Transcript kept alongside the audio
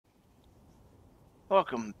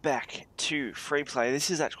Welcome back to Free Play. This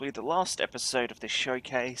is actually the last episode of the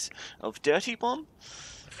showcase of Dirty Bomb.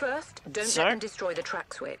 First, don't let them destroy the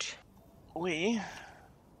track switch. Then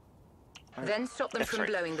stop them from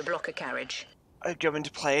blowing the blocker carriage. Are going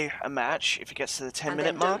to play a match. If it gets to the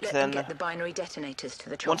 10-minute mark, then them get the binary detonators to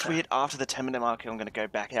the chopper. Once we hit after the 10-minute mark, I'm going to go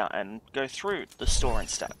back out and go through the store and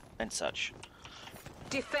stuff and such.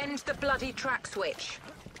 Defend the bloody track switch.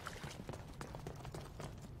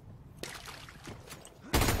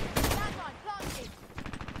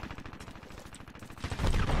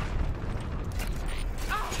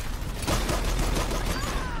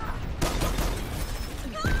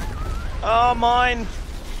 Oh, mine!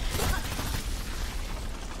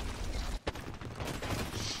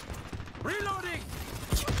 Reloading!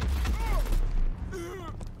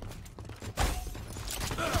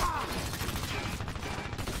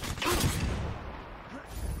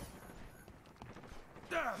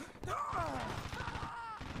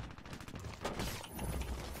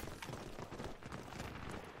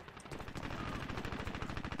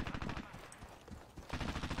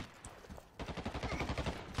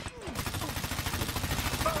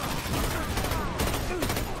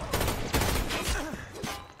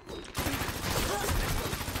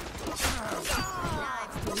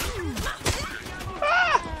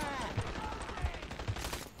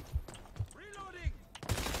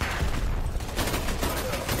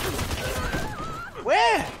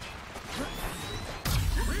 Where?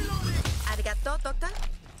 Arigato, doctor.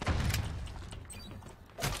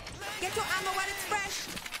 Get your ammo while it's fresh.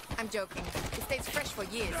 I'm joking. It stays fresh for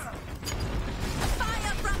years.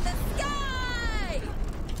 Fire from the sky!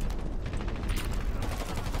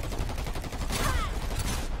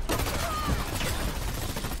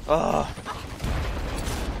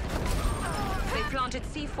 They planted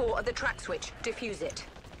C4 at the track switch. Defuse it.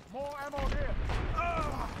 More ammo here!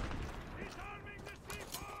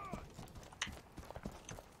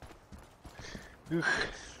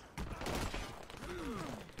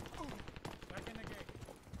 Back in the game.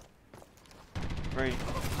 3,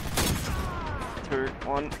 2,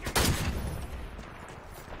 1.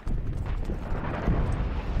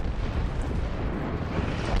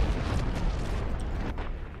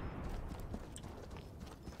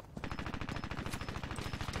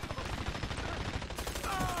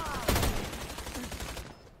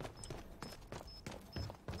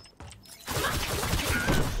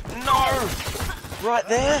 No! Right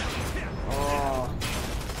there? Oh.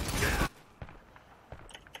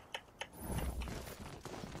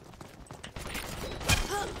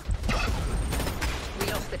 We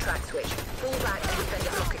lost the track switch. Fall back and defend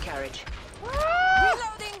the blocker carriage.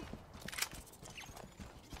 Reloading!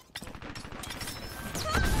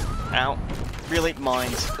 Ow. Really?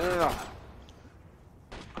 Mines. Ugh.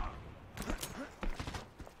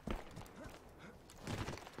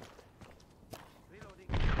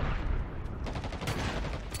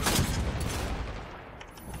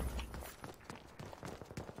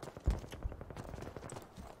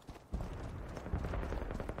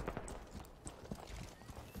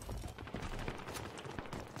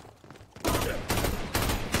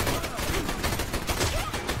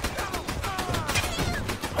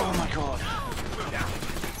 Oh my god. Oh,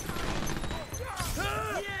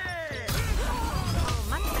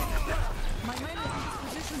 much better. My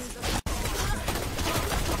position is med pack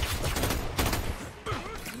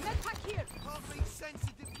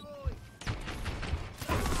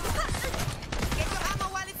here. Get your ammo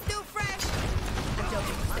while it's still fresh. I'm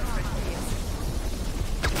joking. It stays fresh for years.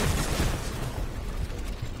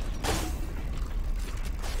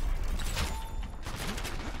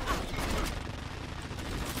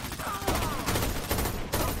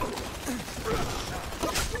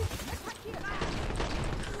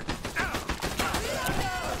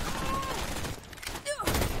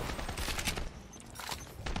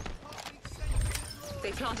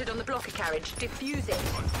 They planted on the blocker carriage. Defuse it.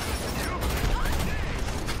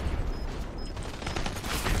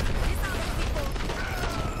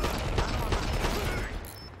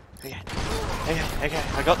 Okay,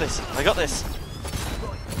 I got this. I got this.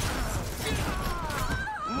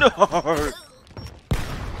 No!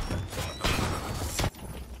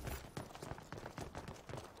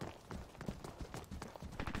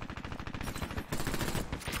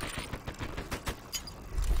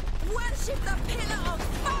 Worship the pillar of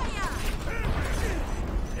fire!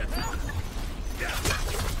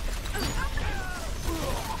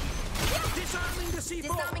 Disarming the C4!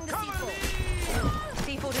 Disarming the Cover C4. me!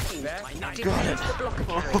 C4 defused. Got it. Defuse the blocker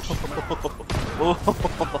carriage.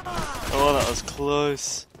 Oh, that was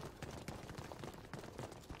close.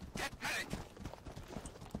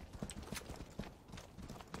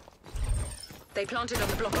 They planted on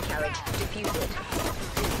the blocker carriage. Defuse it.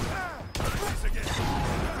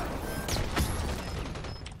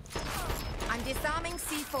 I'm disarming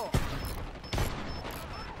C4.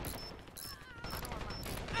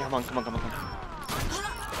 Come on, come on, come on, come on.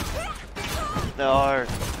 No.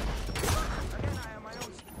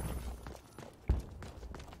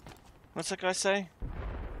 What's that guy say?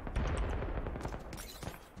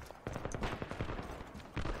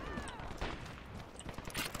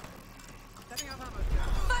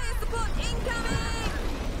 Fire support incoming!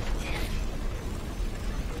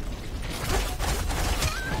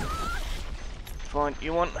 Fine,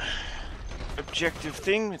 you want objective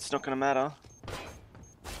thing? It's not gonna matter.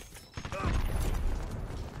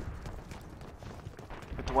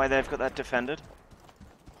 With the way they've got that defended.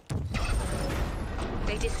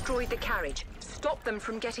 They destroyed the carriage. Stop them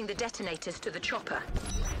from getting the detonators to the chopper.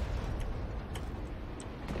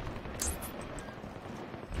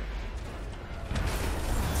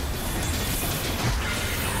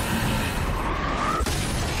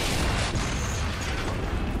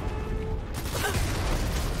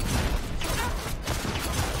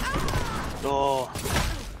 Oh.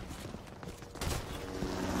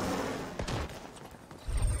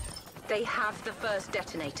 They have the first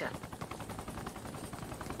detonator.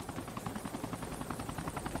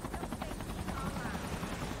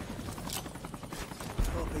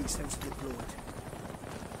 Heartbeat sensor deployed.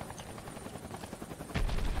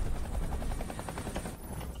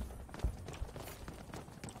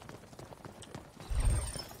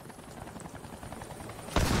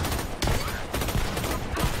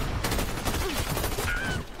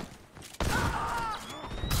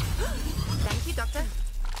 Thank you, Doctor.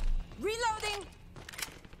 Reloading!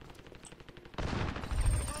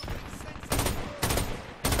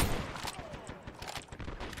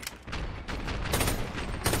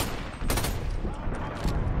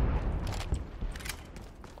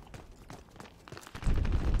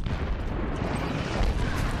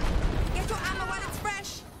 Get your ammo while it's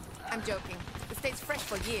fresh. I'm joking. It stays fresh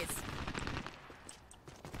for years.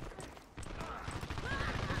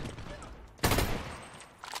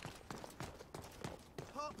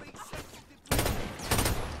 Heartbeat sensor deployed.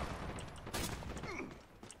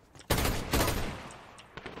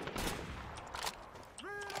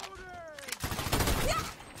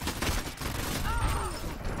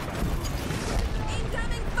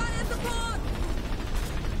 Incoming fire support!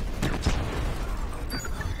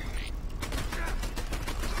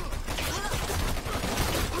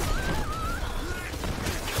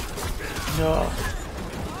 No.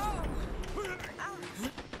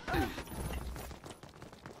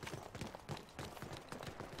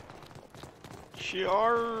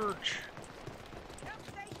 Charge.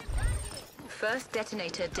 First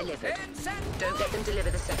detonator delivered. Don't let them deliver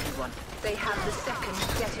the second one. They have the second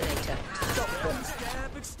detonator. Stop them.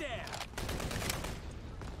 Stab and stab.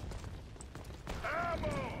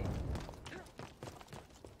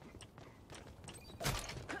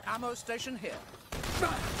 Ammo station here.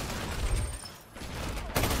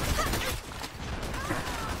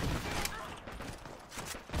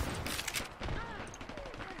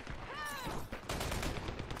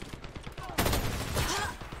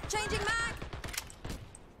 Changing mag!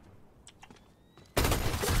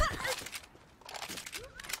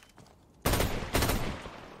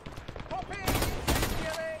 Pop in,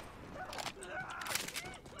 incendiary.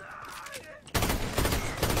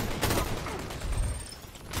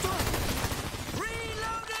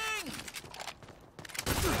 Reloading!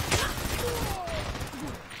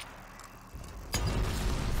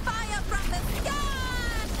 Fire from the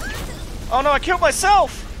sky! Oh no, I killed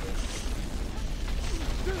myself!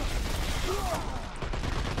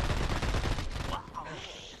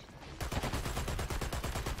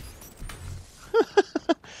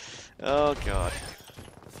 Oh god.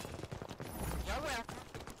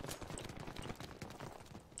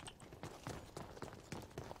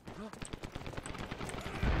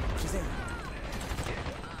 She's in.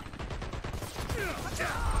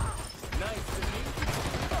 Nice to meet you.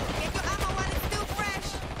 Get your ammo while it's still fresh!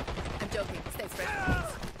 I'm joking. It stays fresh for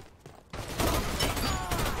years.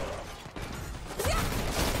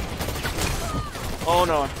 Oh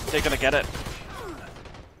no, they're gonna get it.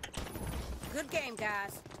 Good game,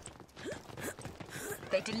 guys.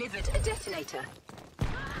 They delivered a detonator.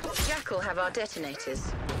 Jackal have our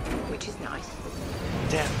detonators, which is nice.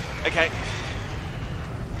 Damn. Okay.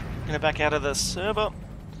 Gonna back out of the server.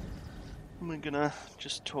 And we're gonna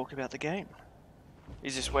just talk about the game.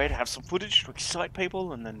 Easiest way to have some footage to excite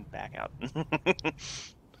people and then back out. Get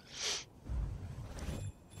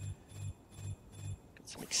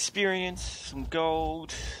some experience, some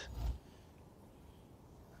gold.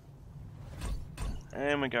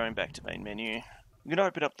 And we're going back to main menu. I'm going to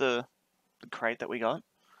open up the crate that we got.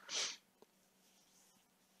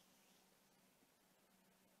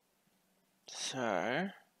 So,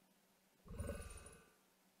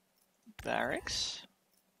 barracks,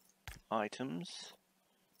 items.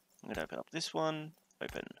 I'm going to open up this one.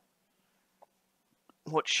 Open.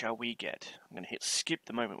 What shall we get? I'm going to hit skip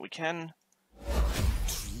the moment we can.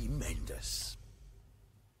 Tremendous.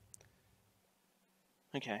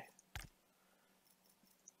 Okay.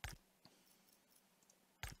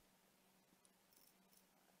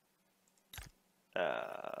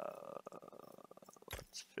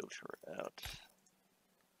 Let's filter it out.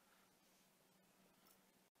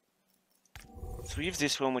 So we have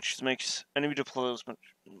this one, which makes enemy deployers much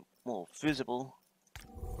more visible.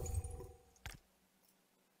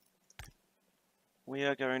 We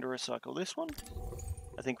are going to recycle this one.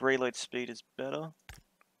 I think reload speed is better.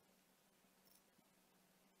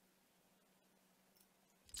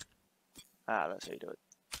 Ah, that's how you do it.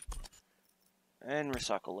 And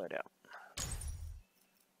recycle loadout.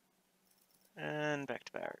 And back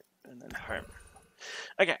to Barrett. And then home.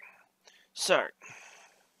 Okay, so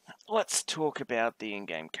let's talk about the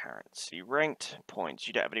in-game currency. Ranked points.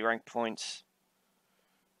 You don't have any ranked points.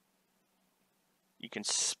 You can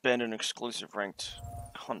spend an exclusive ranked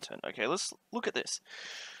content. Okay, let's look at this.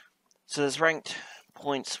 So there's ranked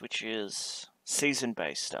points, which is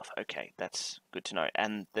season-based stuff. Okay, that's good to know.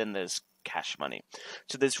 And then there's cash money.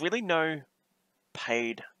 So there's really no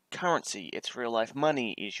paid currency. It's real-life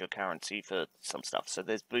money is your currency for some stuff. So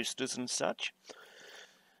there's boosters and such.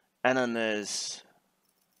 And then there's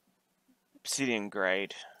obsidian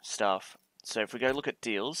grade stuff. So if we go look at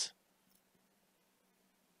deals...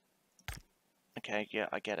 Okay, yeah,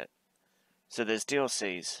 I get it. So there's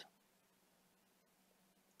DLCs,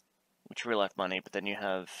 which are real life money, but then you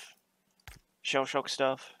have Shell Shock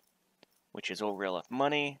stuff, which is all real life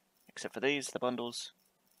money, except for these, the bundles,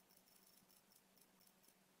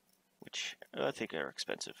 which I think are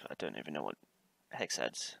expensive. I don't even know what hex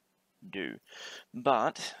ads do.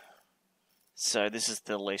 But, so this is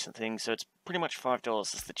the recent thing, so it's pretty much $5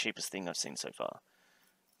 is the cheapest thing I've seen so far.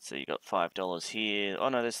 So you got $5 here. Oh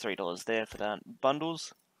no, there's $3 there for that.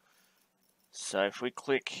 Bundles. So if we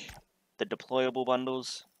click the deployable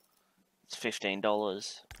bundles, it's $15.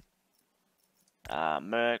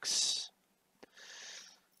 Mercs.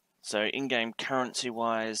 So in-game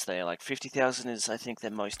currency-wise, they're like 50,000 is I think their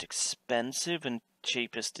most expensive, and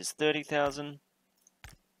cheapest is 30,000.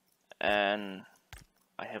 And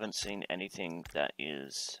I haven't seen anything that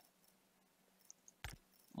is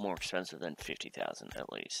more expensive than 50,000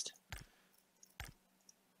 at least.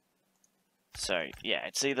 So yeah,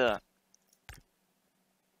 it's either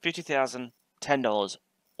 50,000, $10,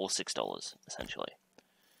 or $6 essentially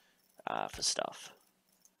for stuff.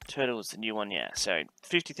 Turtle is the new one, yeah. So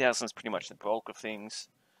 50,000 is pretty much the bulk of things.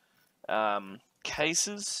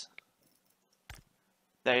 Cases,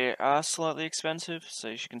 they are slightly expensive. So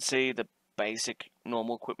as you can see, the basic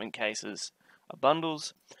normal equipment cases are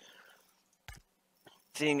bundles.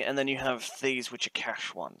 And then you have these which are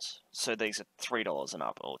cash ones. So these are $3 and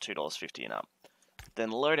up, or $2.50 and up.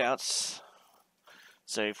 Then loadouts.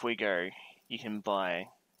 So if we go, you can buy.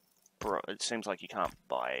 It seems like you can't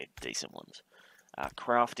buy decent ones.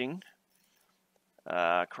 Crafting.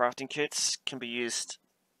 Crafting kits can be used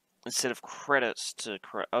instead of credits to.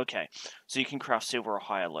 Okay, so you can craft silver or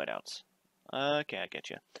higher loadouts. Okay, I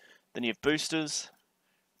get you. Then you have boosters,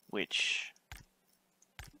 which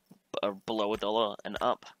are below $1 and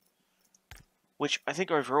up, which I think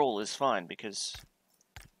overall is fine because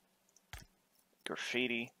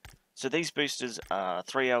graffiti. So these boosters are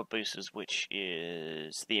 3-hour boosters, which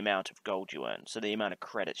is the amount of gold you earn, so the amount of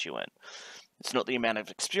credits you earn. It's not the amount of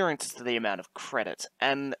experience, it's the amount of credits,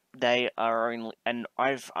 and they are only. And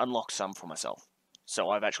I've unlocked some for myself, so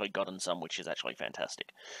I've actually gotten some, which is actually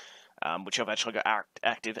fantastic. Which I've actually got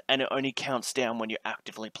active, and it only counts down when you're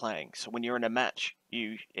actively playing. So when you're in a match,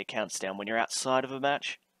 it counts down. When you're outside of a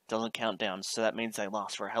match, it doesn't count down. So that means they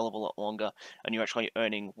last for a hell of a lot longer, and you're actually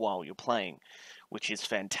earning while you're playing, which is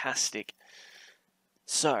fantastic.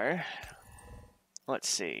 So, let's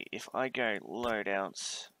see. If I go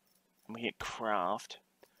loadouts, and we hit craft,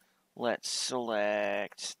 let's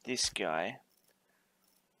select this guy.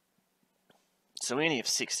 So we only have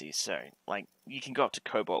 60, so, like, you can go up to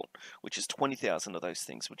Cobalt, which is 20,000 of those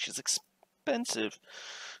things, which is expensive.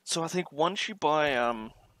 So I think once you buy,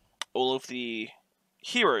 all of the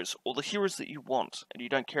heroes, all the heroes that you want, and you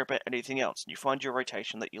don't care about anything else, and you find your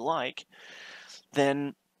rotation that you like,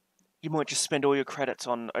 then you might just spend all your credits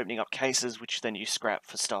on opening up cases, which then you scrap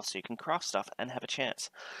for stuff, so you can craft stuff and have a chance.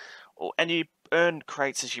 And you earn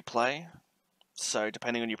crates as you play. So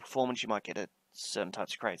depending on your performance, you might get certain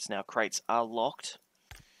types of crates. Now, crates are locked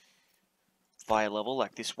via level,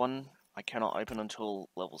 like this one. I cannot open until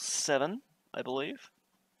level 7, I believe.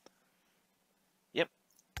 Yep.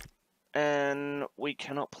 And we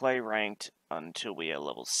cannot play ranked until we are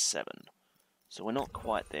level 7. So we're not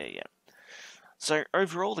quite there yet. So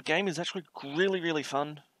overall, the game is actually really, really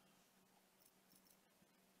fun.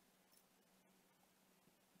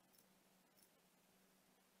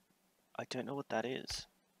 I don't know what that is.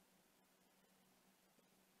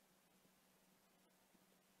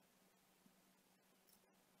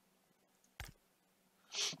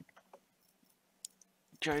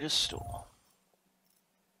 Go to store.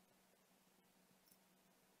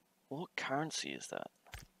 What currency is that?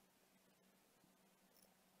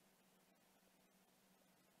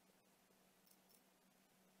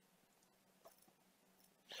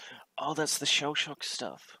 Oh, that's the shell shock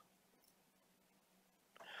stuff.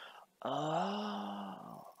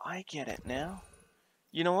 Oh, I get it now.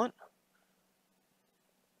 You know what?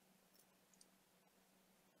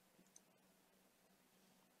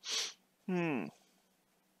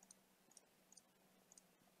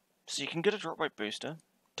 So you can get a drop rate booster.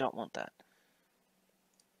 Don't want that.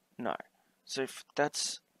 No. So if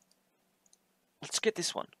that's... Let's get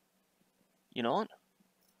this one. You know what?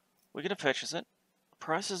 We're going to purchase it.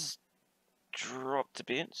 Prices dropped a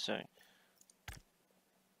bit, so...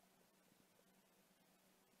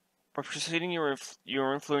 By proceeding,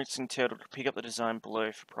 you're influencing Turtle to pick up the design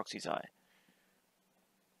below for Proxy's eye.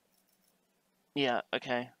 Yeah,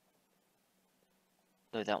 okay.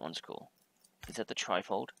 Though that one's cool. Is that the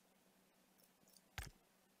trifold?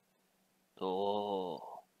 Oh.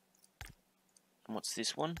 And what's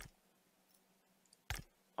this one?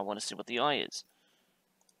 I want to see what the eye is.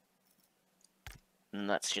 And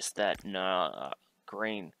that's just that. Nah,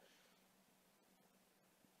 green.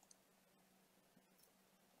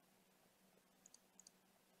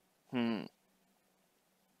 You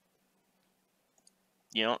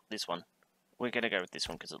know what? This one. We're gonna go with this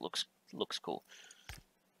one because it looks cool.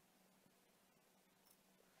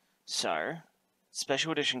 So,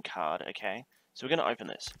 special edition card, okay. So we're gonna open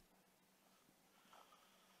this.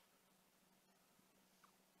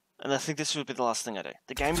 And I think this will be the last thing I do.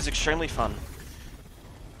 The game is extremely fun.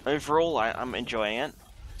 Overall, I'm enjoying it.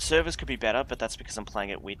 Servers could be better, but that's because I'm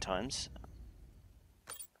playing at weird times.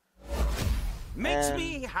 Makes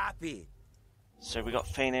me happy. So we got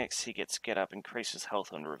Phoenix, he gets get up, increases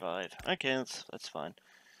health and revive. Okay, that's fine.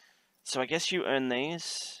 So I guess you earn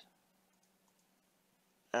these.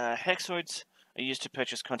 Hexoids are used to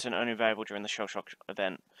purchase content only available during the Shellshock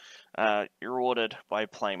event. You're rewarded by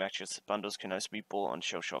playing matches. Bundles can also be bought on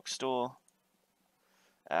Shellshock store.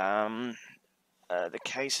 The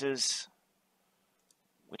cases,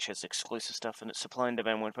 which has exclusive stuff in it, supply and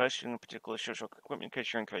demand when purchasing a particular Shellshock equipment in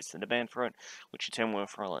case you increase the demand for it, which in turn will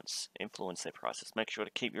influence their prices. Make sure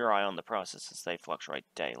to keep your eye on the prices as they fluctuate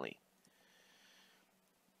daily.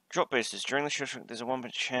 Drop boosters. During the Shellshock, there's a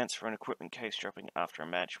 1% chance for an equipment case dropping after a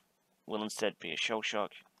match. Will instead be a Shellshock.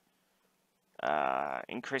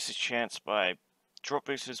 Increases chance by drop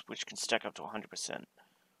boosters, which can stack up to 100%.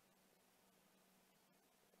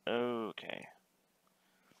 Okay.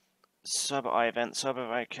 Cyber Eye event. Cyber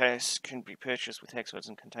Eye case can be purchased with Hexoids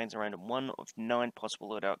and contains a random 1 of 9 possible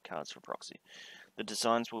loadout cards for Proxy. The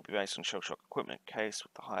designs will be based on Shellshock equipment case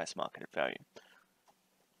with the highest marketed value.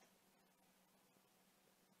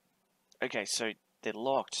 Okay, so they're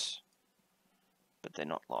locked, but they're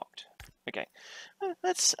not locked. Okay,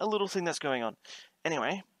 that's a little thing that's going on.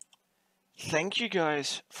 Anyway, thank you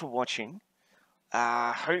guys for watching.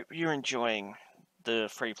 Hope you're enjoying the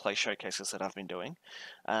free play showcases that I've been doing.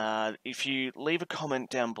 If you leave a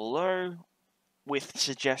comment down below with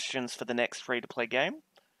suggestions for the next free to play game,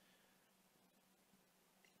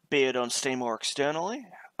 be it on Steam or externally,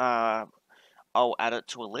 I'll add it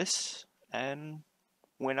to a list, and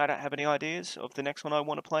when I don't have any ideas of the next one I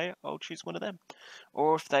want to play, I'll choose one of them.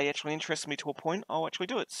 Or if they actually interest me to a point, I'll actually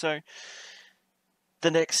do it. So,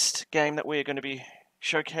 the next game that we're going to be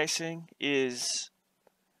showcasing is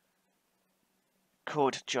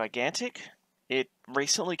called Gigantic. It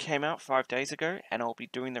recently came out 5 days ago, and I'll be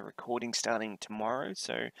doing the recording starting tomorrow.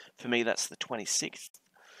 So, for me, that's the 26th.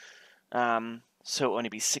 So, it'll only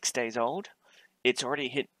be 6 days old. It's already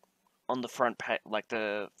hit on the front page, like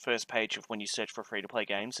the first page of when you search for free-to-play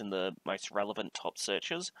games in the most relevant top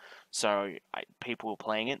searches. So people are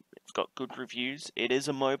playing it. It's got good reviews. It is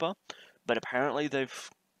a MOBA, but apparently they've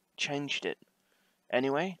changed it.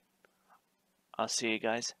 Anyway, I'll see you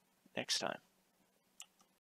guys next time.